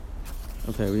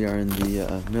Okay, we are in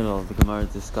the middle of the Gemara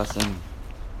discussing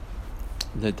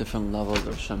the different levels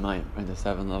of Shemayim, right? The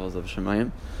 7 levels of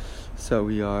Shemayim. So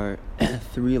we are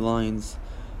 3 lines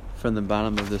from the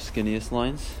bottom of the skinniest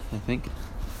lines, I think.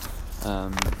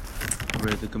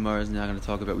 Where the Gemara is now going to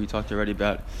talk about, we talked already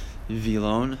about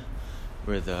Vilon,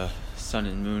 where the sun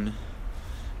and moon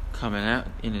coming out,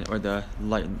 or the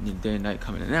light, the day and night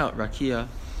coming in and out. Rakia,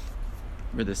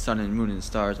 where the sun and moon and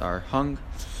stars are hung.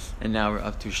 And now we're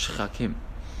up to Shchakim.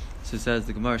 So it says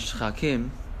the Gemara,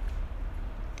 Shchakim,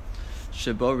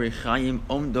 Shebo Rechayim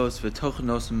Omdos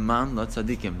V'tochnos Man La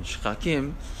Tzadikim.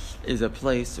 Shchakim is a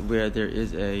place where there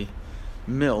is a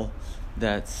mill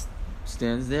that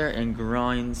stands there and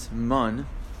grinds man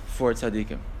for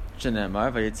tzadikim.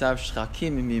 Shenemar Vayitzav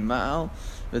Shchakim Mima'al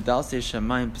V'dalse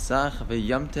Shamayim Pesach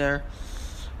V'yamter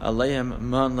Aleim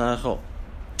Man La'achol.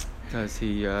 Because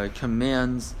he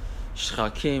commands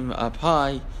Shchakim up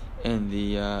high, and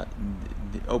he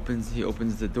opens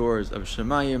the doors of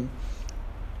Shemayim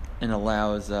and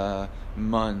allows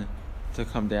man to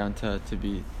come down to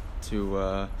be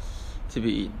eaten.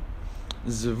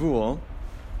 Zavul.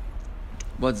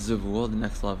 What's Zavul? The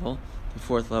next level, the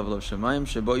 4th level of Shemayim.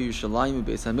 Shebo Yushalayim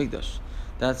Beis Hamikdash.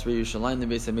 That's where Yushalayim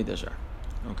and Beis Hamikdash are.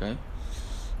 Okay.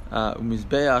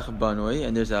 Mizbeach Banoi,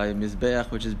 and there's a Mizbeach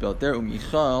which is built there.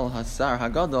 Umichal Hasar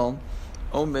Hagadol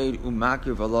Omeid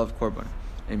Umakiv Alav Korban.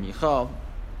 And Michal,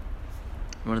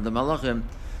 one of the Malachim,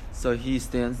 so he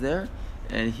stands there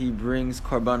and he brings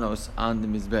korbanos on the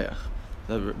Mizbeach.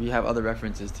 So we have other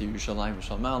references to Yerushalayim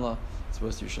Shalmala, it's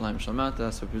supposed to Yerushalayim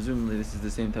Shalmata, so presumably this is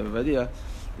the same type of idea.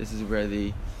 This is where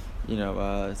the,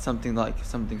 something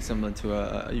similar to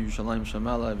a Yerushalayim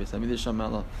Shalmala, Beis Hamikdash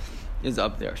Shalmala, is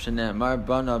up there. Shenemar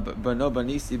Bano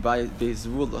Banisi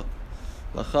Beizvul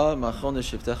Lacha Machon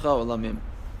Shiftecha Olamim.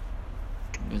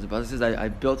 The Bible says, I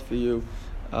built for you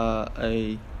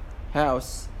a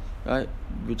house, right,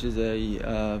 which is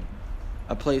a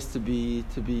place to be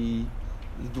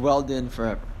dwelled in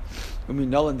forever. But how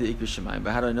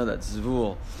do I know that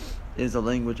Zvul is a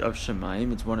language of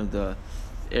Shemayim? It's one of the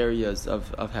areas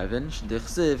of heaven.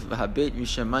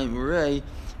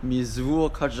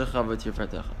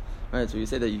 Right, so you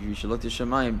say that you should look to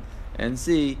Shemayim and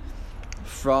see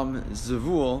from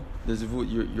Zavul, the Zavul,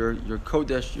 your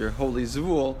Kodesh, your holy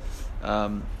Zavul,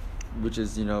 which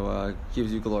is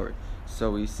gives you glory.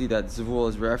 So we see that Zavul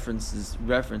is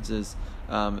references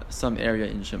some area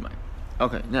in Shemayim.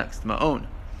 Okay, next Ma'on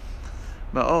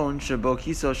Shebo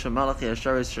Kiso Shemalachi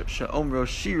Asharis Sheomro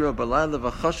Shiro Balayla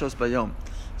V'Chashos Bayom.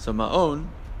 So Ma'on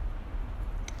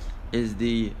is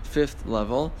the 5th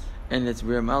level, and it's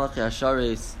where Malachi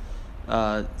Asharis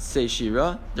say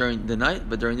Shira during the night,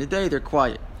 but during the day they're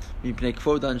quiet. So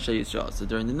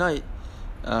during the night,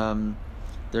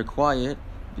 they're quiet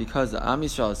because the Am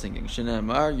Yisrael is singing.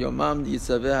 Shenemar Yomam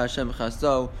Yitzaveh Hashem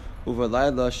Chaso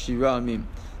Uvalayla Shira Amim.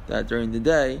 That during the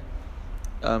day,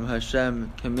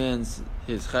 Hashem commands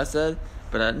His Chesed,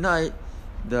 but at night,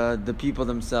 the people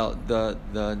themselves, the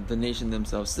nation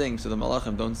themselves sing. So the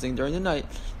Malachim don't sing during the night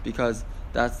because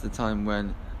that's the time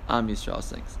when Am Yisrael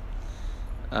sings.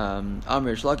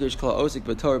 Amir Shlakish Kala Osik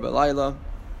B'Torah B'Layla.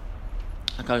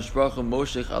 Hakadosh Baruch Hu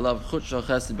Moshech Alav Chutz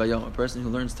Chesed Bayom. A person who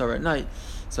learns Torah at night,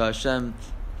 so Hashem,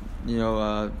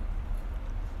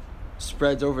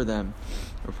 spreads over them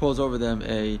or pulls over them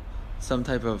some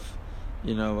type of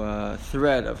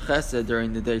thread of Chesed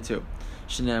during the day too.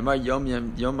 Shneimar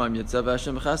Yomam Yitzav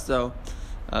Hashem Chasto,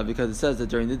 because it says that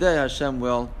during the day Hashem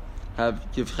will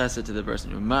give Chesed to the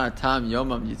person. Ma Tam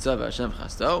Yomam Yitzav Hashem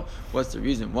Chasto. What's the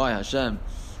reason why Hashem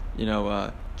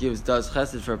does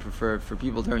Chesed for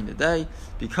people during the day?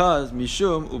 Because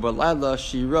Mishum Ubalayla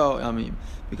Shiro Amim.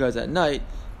 Because at night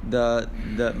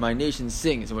my nation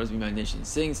sings. So what does mean my nation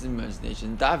sings? My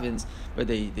nation davens, but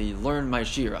they learn my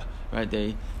shira, right?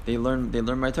 They learn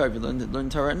my Torah. If you learn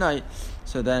Torah at night,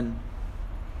 so then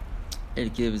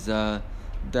it gives that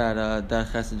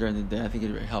chesed during the day. I think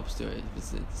it really helps to it.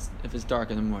 If it's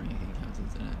dark in the morning, I think it counts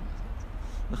as an.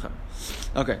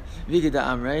 Okay. Vigida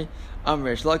Amrei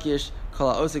Shlakish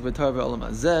Kala Osik V'Torah V'Olam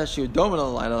Hazeh Shu Domin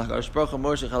Alayla Hakadosh Baruch Hu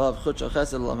Moshe Chalav Chutz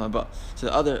Chesed L'Olam Haba. So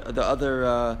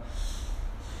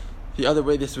the other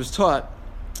way this was taught,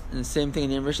 and the same thing in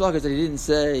the Amrei Shlakish, is that he didn't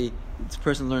say this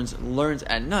person learns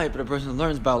at night, but a person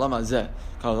learns Ba'olam Hazeh.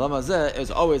 Olam Hazeh is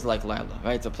always like Laila,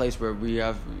 right? It's a place where we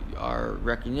have our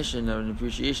recognition and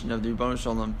appreciation of the Ribono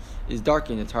Shel Olam is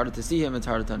darkened. It's harder to see Him, it's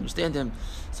harder to understand Him.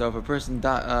 So if a person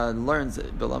learns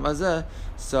B'olam Hazeh,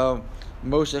 so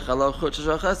Moshe Chalav Chutz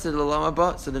Chesed L'Olam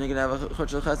Haba, so then you're going to have a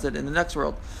Chutz Chesed in the next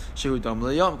world. Shehu Dom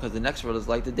L'Yom, because the next world is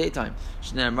like the daytime.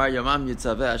 Shneimar Yomam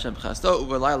Yitzaveh Hashem Chasto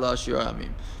Uvalayla Shira Amim.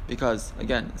 Because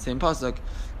again, same pasuk,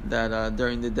 that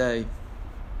during the day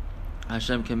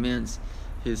Hashem commands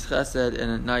His chesed,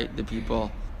 and at night the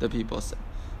people sin.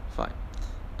 Fine.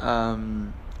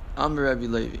 Amar Rabbi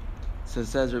Levi. So it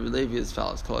says Rabbi Levi as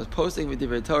follows: posting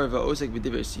v'divrei Torah v'osek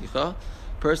v'divrei shicha.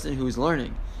 Person who's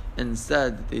learning, and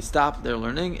instead they stop their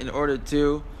learning in order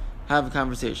to have a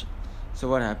conversation. So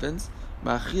what happens?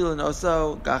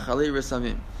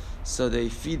 So they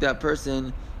feed that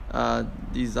person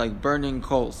these like burning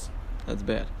coals. That's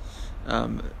bad.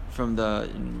 From the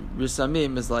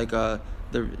risamim is like the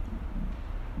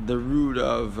root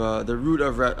of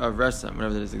resam,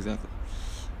 whatever that is exactly.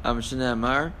 Shnei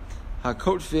Amar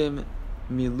hakotfim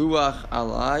miluach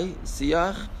alai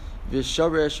siach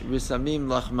v'shoresh risamim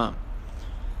lachmam.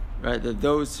 Right, that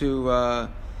those who uproot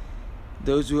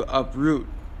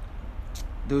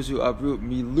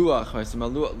miluach. Right, so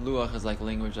luach is like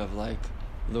language of like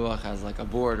luach as like a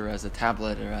board or as a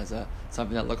tablet or as a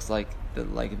something that looks like the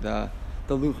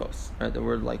luchos. Right, the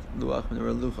word like luach and the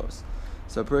word luchos.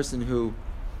 So a person who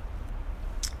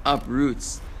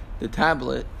uproots the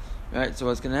tablet, right? So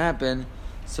what's going to happen?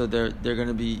 So they're going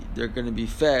to be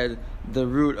fed the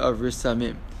root of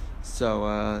risamim.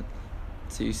 So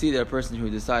you see that a person who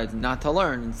decides not to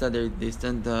learn, instead they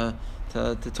tend to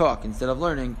talk instead of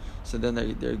learning. So then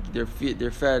they're fed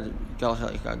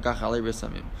gachalei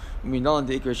risamim.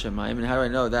 And how do I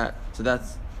know that?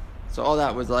 So all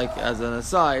that was like as an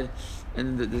aside,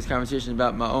 and this conversation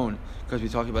about ma'on, because we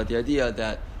talked about the idea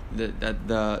that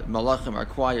the malachim are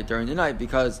quiet during the night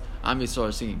because Am Yisrael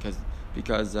are singing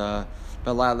because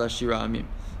Balala Shira Amim.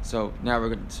 So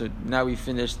now we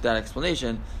finished that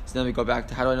explanation. So then we go back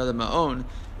to how do I know that Ma'on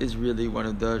is really one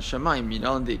of the Shamayim.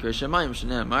 Minal Dikra Shamayim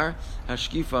Shnei Amar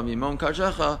Hashkifa Mimon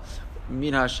Kachacha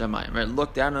Min HaShamayim. Right,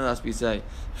 look down on us. We say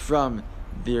from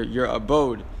your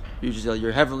abode, usually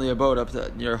your heavenly abode up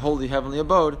to your holy heavenly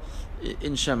abode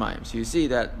in Shamayim. So you see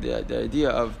that the idea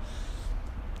of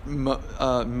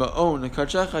Ma'on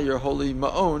Kachacha, your holy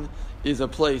Ma'on, is a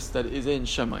place that is in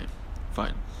Shamayim.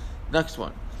 Fine. Next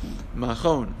one.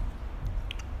 Machon.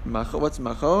 What's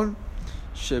machon?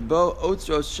 Shebo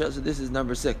otzros. So this is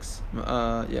number 6.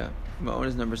 Ma'on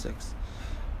is number 6.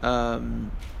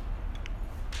 1,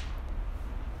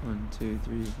 2,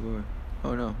 3, 4.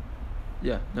 Oh no.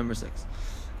 Yeah, number 6.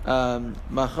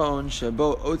 Machon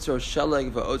shebo otzros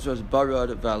shaleg va'otzros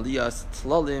barad v'aliyas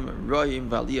tlalim royim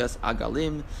v'aliyas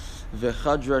agalim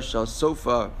v'chadra shal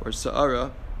sofa or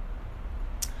sa'ara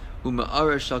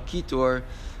u'ma'ara shal kitor.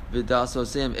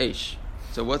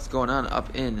 So what's going on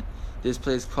up in this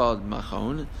place called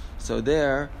Machon? So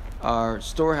there are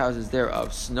storehouses there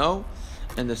of snow,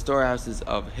 and the storehouses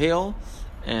of hail,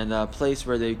 and a place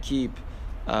where they keep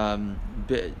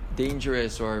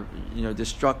dangerous or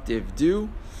destructive dew,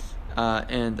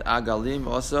 and agalim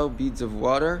also beads of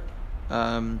water,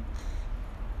 and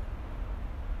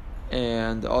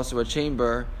also a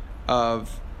chamber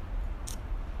of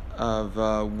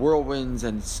whirlwinds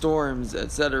and storms,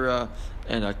 etc.,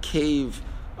 and a cave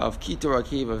of kitor, a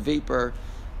cave of vapor.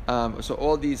 So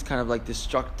all these kind of like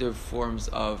destructive forms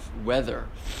of weather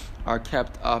are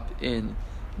kept up in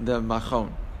the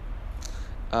machon.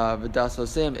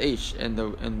 V'dasosem eish,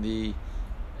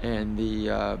 and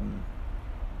the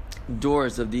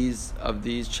doors of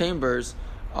these chambers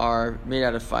are made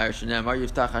out of fire. Shenamar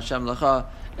yiftach Hashem lecha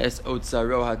es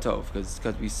otzaro hatov,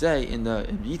 because we say in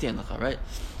Yitain lecha, right?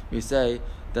 We say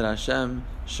that Hashem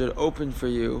should open for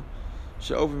you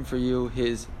his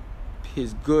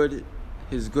good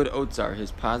otzar,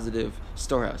 his positive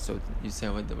storehouse. So you say,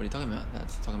 what are you talking about?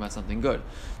 That's talking about something good.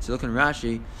 So look in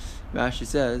Rashi. Rashi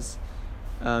says,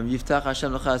 Yiftach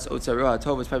Hashem l'chas otzaro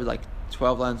hatov. It's probably like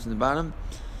 12 lines from the bottom.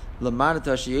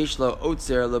 Lamadata sheyesh lo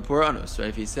otzer lepuranos. Right?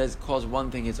 If he calls one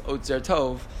thing his otzer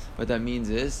tov, what that means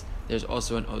is there's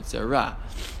also an otzer ra.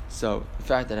 So the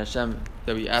fact that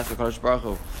we asked the Kadosh Baruch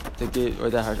Hu to give, or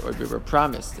we were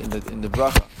promised in the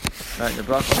bracha, right? In the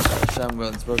bracha that Hashem will,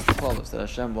 it's supposed to follow, that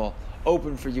Hashem will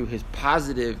open for you His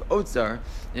positive otzar.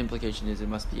 The implication is it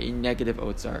must be a negative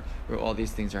otzar where all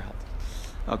these things are held.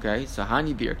 Okay, so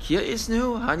hani birkia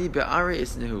isnu, hani be'are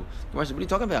isnu. What are you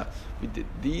talking about?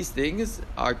 These things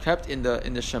are kept in the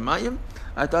Shamayim.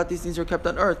 I thought these things were kept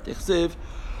on earth. Ichsiv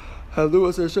halu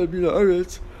as Hashem bin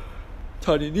haaretz.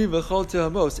 Tanini v'chol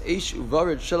tehamos eish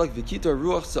uvared shelak v'kitor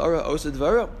ruach sa'ara osed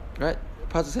v'ara. Right,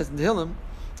 Pasuk says in Tehillim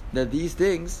that these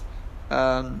things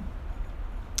come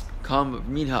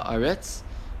min haaretz.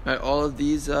 Right, all of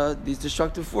these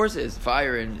destructive forces,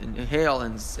 fire and hail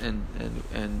and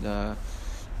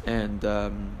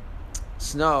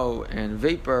snow and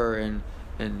vapor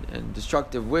and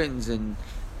destructive winds and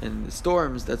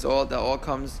storms. That all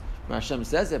comes. Hashem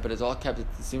says it, but it's all kept. It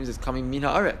seems it's coming min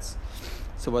haaretz.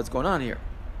 So what's going on here?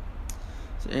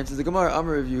 So answers the Gemara,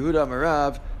 Amar of Yehuda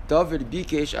Amarav, David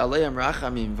Bikesh Aleim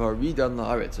Rachamim Varidan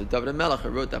La'aretz. So David HaMelech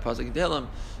wrote that pasuk in Tehillim.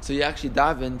 So he actually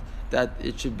davened that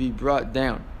it should be brought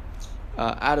down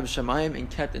out of Shemayim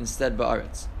and kept instead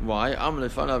Ba'aretz. Why? Amar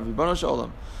Lefanav Ribono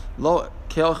Shalom Lo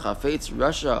Kel Chafetz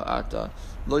Rasha Ata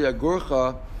Lo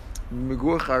Yagurcha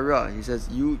Migurcha Ra. He says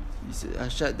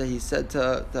he said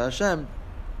to Hashem,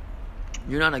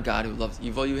 you're not a God who loves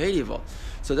evil, you hate evil.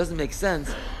 So it doesn't make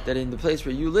sense that in the place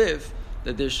where you live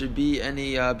that there should be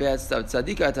any bad stuff.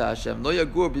 Tzadika ta Hashem, lo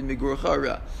yagur b'migurcha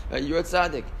ra. You're a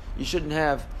tzaddik. You shouldn't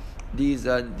have these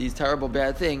terrible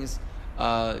bad things,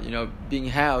 being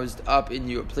housed up in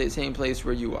your same place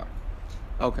where you are.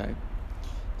 Okay,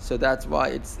 so that's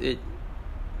why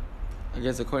I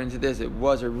guess according to this, it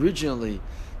was originally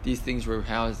these things were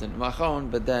housed in Machon,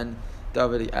 but then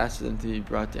David asked for them to be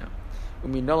brought down. So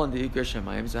how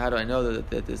do I know that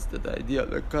the idea,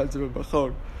 the concept of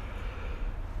Machon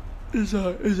is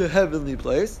a heavenly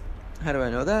place? How do I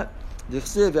know that? So,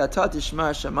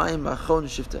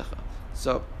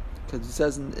 because it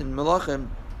says in Malachim,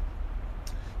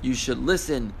 you should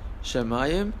listen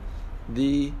Shemayim,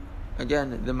 the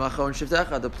Machon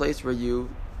Shiftecha, the place where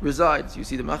you reside. So you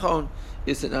see the Machon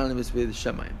is synonymous with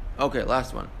Shemayim. Okay,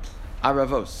 last one.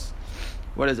 Aravos.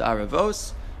 What is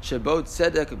Aravos? Shebot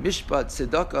Tzedek Mishpat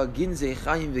Tzedaka Ginzei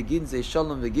Chaim V'Ginzei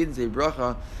Shalom V'Ginzei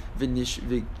Bracha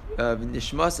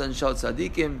V'Nishmasan Shal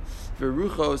Tzadikim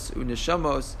V'Ruchos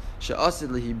U'Neshamos She'asid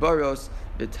Lehibaros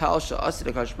V'Tal She'asid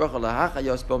Akash Bracha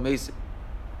Lahachayos Bo Mesim.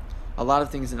 A lot of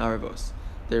things in Aravos.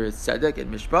 There is Tzedek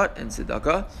and Mishpat and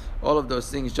Tzedaka. All of those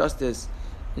things, justice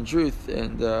and truth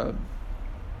and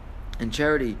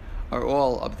charity, are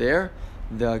all up there.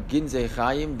 The Ginzei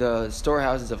Chaim, the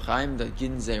storehouses of Chaim, the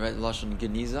Ginzei, right? The Lashon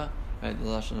Geniza, right? The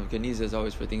Lashon of Geniza is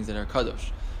always for things that are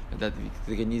Kadosh. That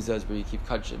the Geniza is where you keep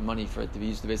money for it to be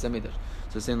used to base Amidash.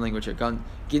 So same language here.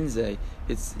 Ginzei,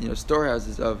 it's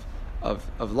storehouses of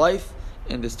life,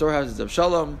 and the storehouses of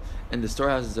Shalom, and the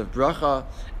storehouses of Bracha,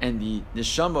 and the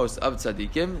Neshamos of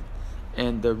Tzadikim,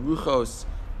 and the Ruchos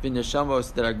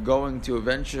v'Neshamos that are going to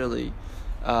eventually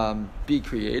be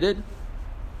created.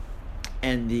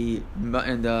 And the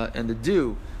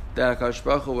dew that HaKadosh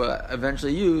Baruch Hu will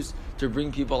eventually use to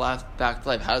bring people back to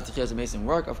life. How does the Chiyas Mason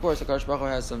work? Of course, HaKadosh Baruch Hu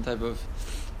has some type of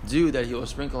dew that He will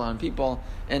sprinkle on people,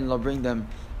 and it'll bring them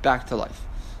back to life.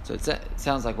 So it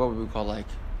sounds like what we would call like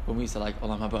when we used to like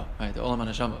Olam Haba, right? The Olam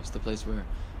HaNeshamos, the place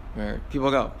where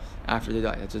people go after they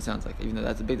die. That's what it sounds like. Even though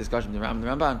that's a big discussion. The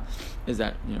Ramban is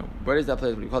that where is that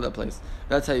place? What do you call that place?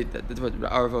 That's that's what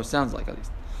Aravos sounds like at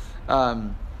least.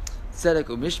 Tzedek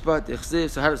u'mishpat ichziv.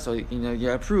 So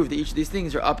you prove that each of these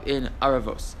things are up in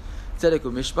Aravos. Tzedek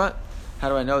u'mishpat. How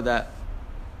do I know that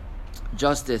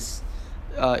justice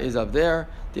is up there?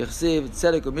 Ichziv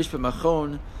tzedek u'mishpat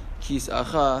machon kis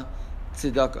acha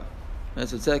tzedaka. And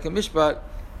so tzedek u'mishpat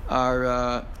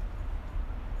are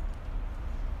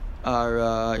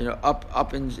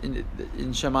up in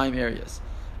Shemaim areas.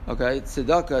 Okay,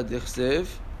 tzedaka dichziv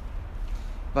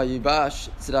vayibash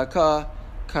tzedaka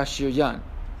kashiryan.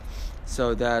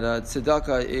 So that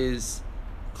tzedakah is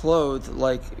clothed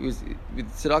like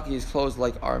tzedakah is clothed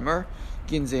like armor.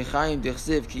 Ginzei Chaim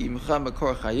dechsiv ki imcha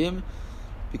makor Chaim,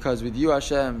 because with you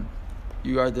Hashem,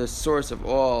 you are the source of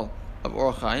all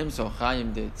Chaim. So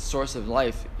Chaim, the source of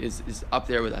life, is up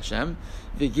there with Hashem.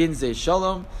 V'ginzei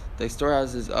Shalom, the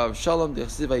storehouses of Shalom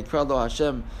dechsiv vayikra lo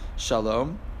Hashem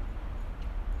Shalom.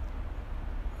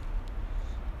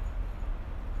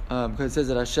 Because it says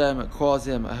that Hashem calls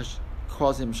him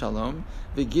Shalom.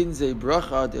 V'ginzei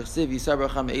bracha dechsiv yisar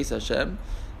bracha me'es Hashem,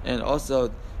 and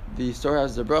also the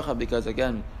storehouses of bracha, because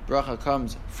again bracha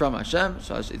comes from Hashem,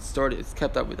 so it's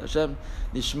kept up with Hashem.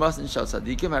 Nishmas and shal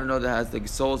tzadikim. I don't know that has the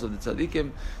souls of the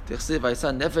tzadikim. Dechsiv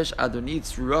vayisa nefesh adoni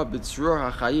tzrura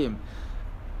b'tzrur hachayim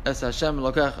es Hashem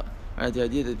lokecha. Right, the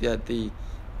idea that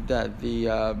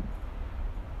the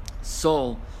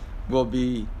soul will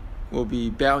be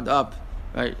bound up,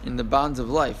 right, in the bonds of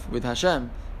life with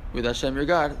Hashem your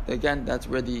God. Again, that's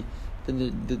where the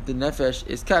nefesh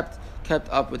is kept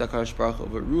up with HaKadosh Baruch Hu.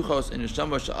 Ruchos and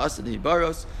neshamos she'asad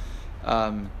hibaros,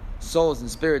 souls and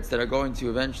spirits that are going to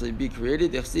eventually be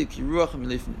created. Dechsiv ki ruach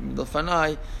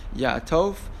milfanai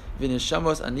ya'atov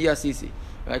v'neshamos ani asisi.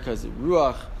 Right, because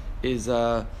ruach is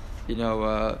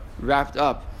wrapped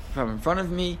up from in front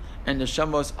of me, and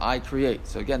neshamos I create.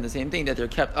 So again, the same thing, that they're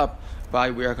kept up by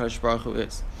where HaKadosh Baruch Hu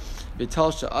is.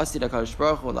 V'tal she'asid HaKadosh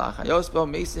Baruch Hu la'achayos bo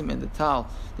mesim, and the tal,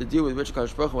 the deal with which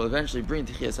HaKadosh Baruch Hu will eventually bring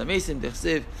Techiyas HaMesim.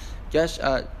 Dechsiv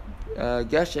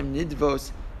geshem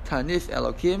nidvos tanif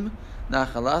elokim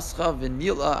nachalascha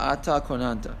v'nila ata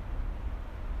konanta.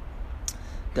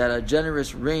 that a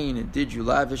generous rain did you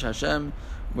lavish Hashem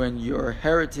when your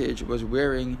heritage was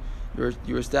wearing,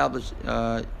 you established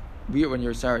when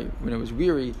it was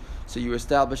weary, so you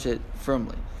establish it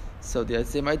firmly. So the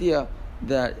same idea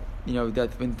that that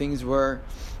when things were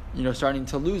starting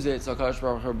to lose it, so HaKadosh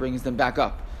Baruch Hu brings them back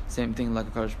up. Same thing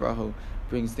like HaKadosh Baruch Hu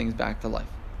brings things back to life.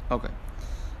 Okay.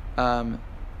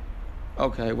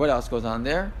 Okay, what else goes on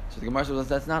there? So the Gemara says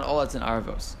that's not all that's in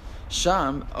Aravos.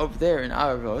 Sham, over there in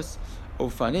Aravos,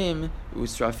 Ofanim,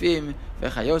 Usrafim,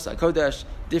 Vechayos HaKodesh,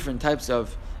 different types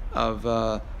of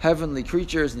heavenly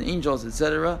creatures and angels,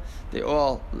 etc. They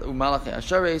all Umalachi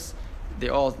Ashares, they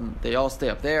all stay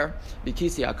up there.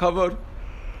 Bikisi HaKavod,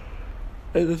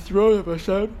 and the throne of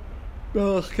Hashem,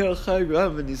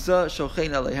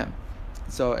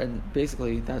 so, and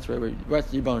basically that's where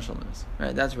Yibon Shalom is,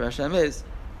 right? That's where Hashem is,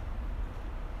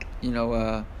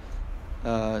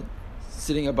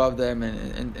 sitting above them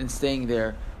and staying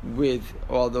there with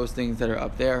all those things that are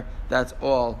up there. That's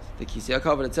all the Kisi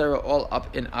HaKavod, etc., all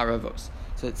up in Aravos.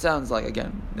 So it sounds like,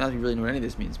 again, not that we really know what any of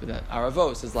this means, but that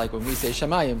Aravos is like when we say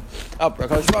Shemayim, up,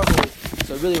 HaKadosh Baruch Hu.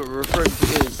 So really what we're referring to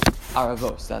is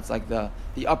Aravos. That's like the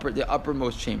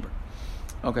uppermost chamber.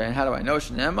 Okay, and how do I know?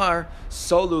 Shneemar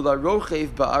solu la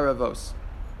rochev ba'aravos,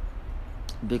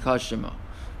 because Shema,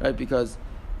 right? Because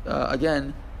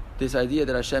again, this idea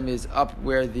that Hashem is up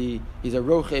where he's a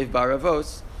rochev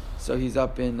ba'aravos, so he's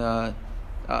up in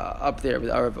up there with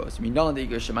aravos. I mean, not only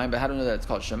Shemayim, but how do we know that it's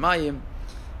called Shemayim?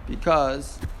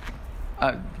 Because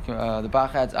the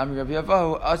Bach adds Amir Rabbi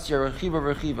Yavahu Asya Rechiva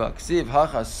Rechiva Ksiv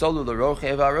Hacha Solu La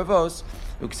Rochev Aravos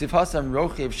Uksiv Hasam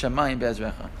Rochev Shemayim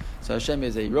Bezrecha. So Hashem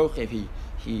is a Rochev.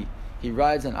 He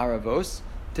rides on Aravos.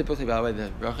 Typically, by the way,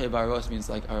 the Rochev Aravos means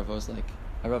like Aravos, like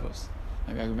Aravos.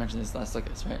 I mentioned this last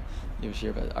Sukkot, right? You were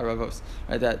sure about Aravos,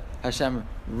 right? That Hashem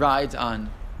rides on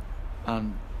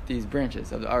these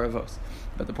branches of the Aravos.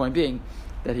 But the point being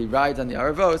that he rides on the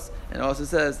Aravos, and also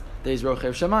says that he's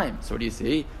Rochev Shemayim. So what do you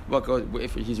see? What goes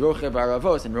if he's Rochev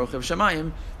Aravos and Rochev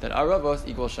Shemayim? That Aravos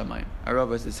equals Shemayim.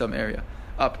 Aravos is some area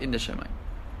up in the Shemayim.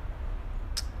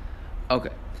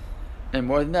 Okay, and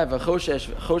more than that, Choshech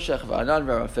v'anan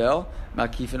v'rafel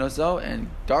makifinoso, and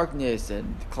darkness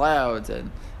and clouds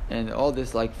and all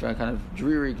this like kind of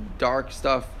dreary dark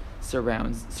stuff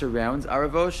surrounds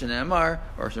Aravos. Shneemar,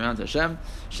 or surrounds Hashem.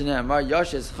 Shneemar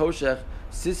Yashes Choshech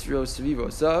Sisro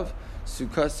Svivosav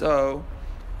Sukaso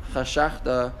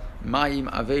Chashachta Mayim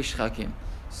Avesh Chakim.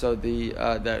 So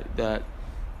that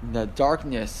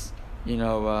darkness,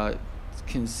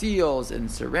 conceals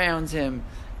and surrounds him,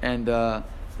 and the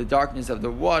darkness of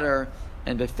the water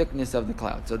and the thickness of the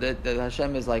cloud. So that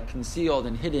Hashem is like concealed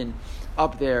and hidden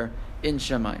up there in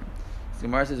Shemayim. The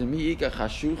Gemara says, "Mi'ika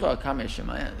chashucha kame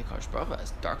Shemayim." The Kadosh Baruch Hu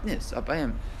has darkness up by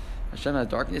him. Hashem has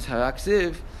darkness.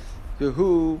 Haraksiv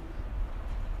v'hu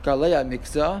Galea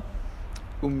miksa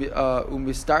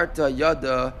umistarta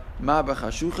yada ma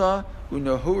b'chashucha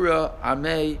unohura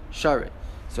amei share.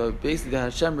 So basically,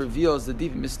 Hashem reveals the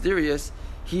deep and mysterious.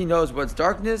 He knows what's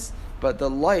darkness, but the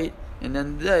light, and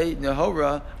then they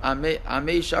nehora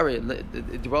amei share,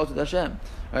 it dwells with Hashem.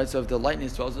 Right. So if the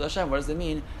lightness dwells with Hashem, what does it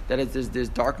mean? That there's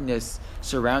darkness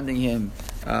surrounding him,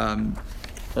 around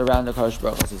the Kadosh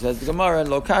Baruch Hu. So it says the Gemara,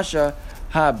 Lokasha.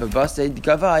 Of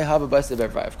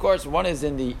course, one is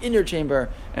in the inner chamber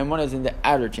and one is in the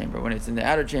outer chamber. When it's in the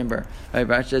outer chamber, right,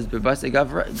 Rashi says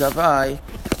gavai.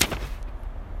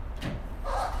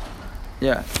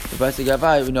 Yeah, bebase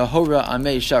gavai hora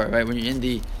amei shara. Right, when you're in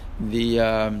the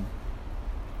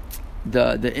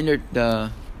inner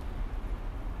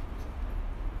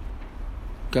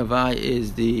gavai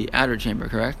is the outer chamber,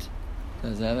 correct?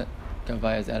 Does that have it?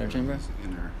 Gavai is the outer chamber.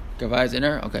 Inner. Gavai is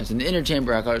inner. Okay, so in the inner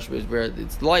chamber, HaKadosh is where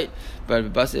it's light,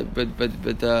 but barai.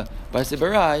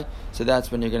 So that's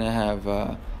when you're going to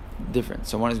have different.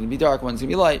 So one is going to be dark, one is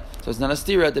going to be light. So it's not a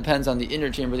stira. It depends on the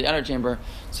inner chamber, the outer chamber.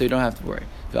 So you don't have to worry.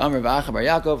 V'amar v'acha bar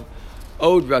Yaakov,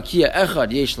 od rakia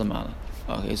echad yesh lamala.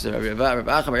 Okay, so Rav Acha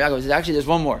bar Yaakov says actually there's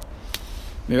one more.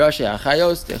 Mirashei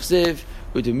hachayos techsiv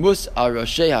u'demus al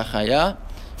roshei hachaya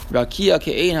rakia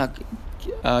ke'ein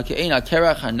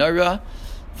hakerach hanara.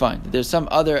 Fine. There's some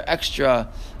other extra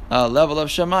level of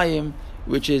Shemayim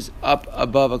which is up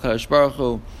above HaKadosh Baruch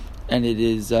Hu, and it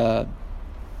is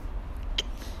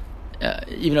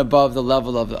even above the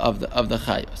level of the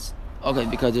Chayos. Okay,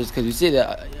 because you see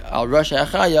that al Rosh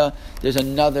Hachaya, there's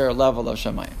another level of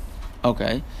Shemayim.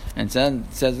 Okay, and then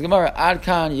says the Gemara, Ad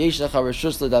kan yesh lecha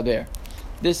reshus ledaber.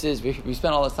 this is, we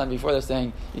spent all this time before this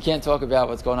saying you can't talk about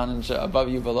what's going on above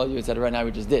you, below you, etc. Right now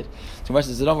we just did. So much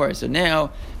so don't worry. So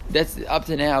now, that's up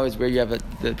to now is where you have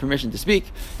the permission to speak.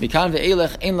 Until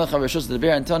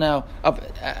now, up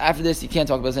after this you can't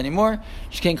talk about this anymore.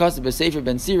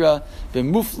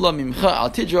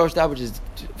 That which is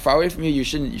far away from you, you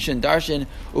shouldn't darshan.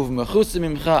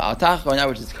 That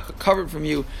which is covered from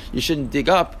you, you shouldn't dig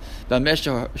up. That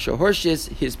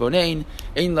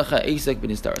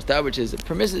which is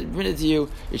permitted to you,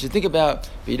 you should think about,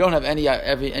 but you don't have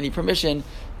any permission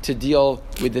to deal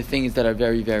with the things that are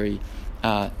very, very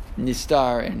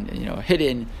nistar and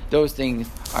hidden. Those things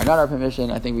are not our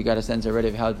permission. I think we got a sense already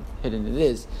of how hidden it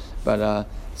is, but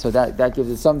so that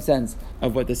gives us some sense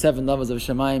of what the 7 levels of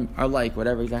Shemaim are like,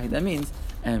 whatever exactly that means.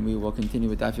 And we will continue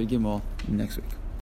with Daf Gimel next week.